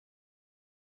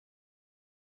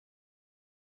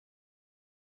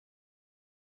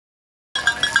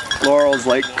Laurel's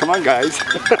like, come on guys. Up,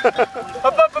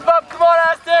 come on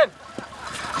Aston!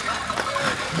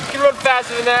 You can run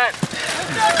faster than that.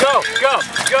 Go!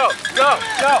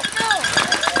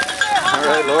 All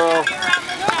right, Laurel.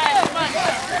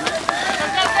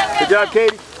 Good job,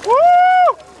 Katie. Woo!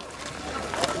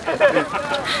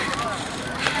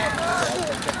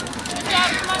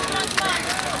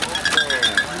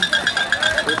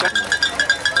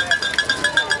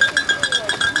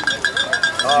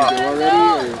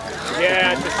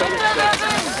 Yeah, to some extent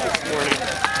this morning.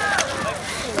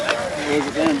 What was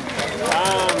it then?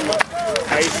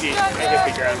 Icy. I hit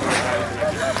the ground.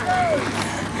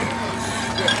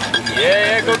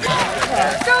 Yeah, go.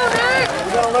 Go, Nick! We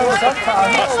gotta learn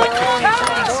sometime.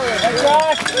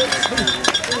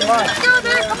 Go,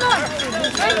 Nick, come on!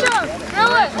 Great job!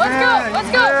 Kill it! Let's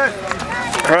go!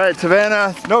 All right, Savannah,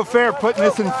 no fair putting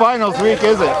this in finals week,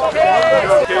 is it?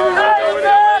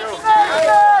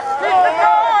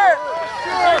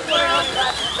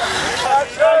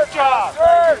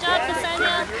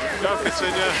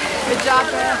 Good job,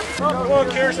 man. Come on,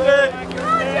 Kirsten. Good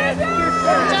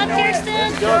job,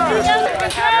 Kirsten.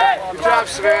 Good job,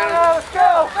 Savannah. Let's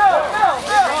go.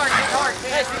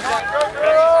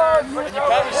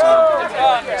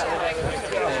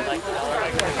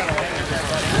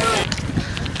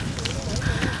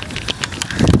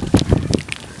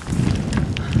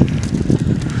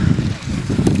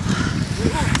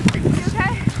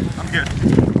 I'm good.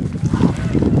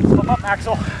 Come up,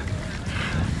 Axel.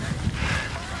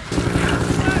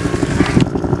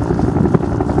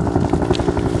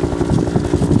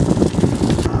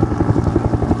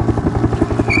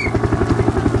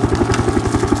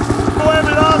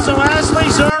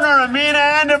 Mina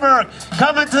Anderberg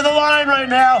coming to the line right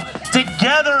now.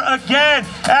 Together again.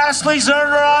 Ashley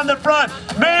Zerner on the front.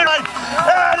 Mina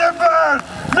Anderberg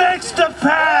makes the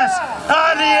pass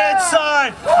on the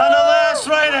inside on the last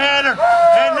right-hander.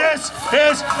 And this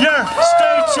is your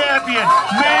state champion,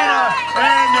 Mina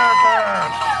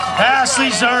Anderberg.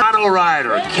 Ashley Zerner. Auto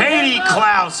rider. Katie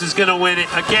Clouse is going to win it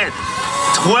again.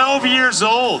 12 years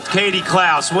old, Katie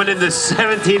Clouse winning the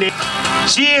 17.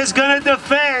 She is going to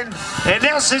defend, and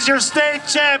this is your state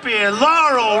champion.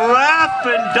 Laurel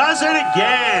Rathbun does it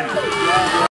again.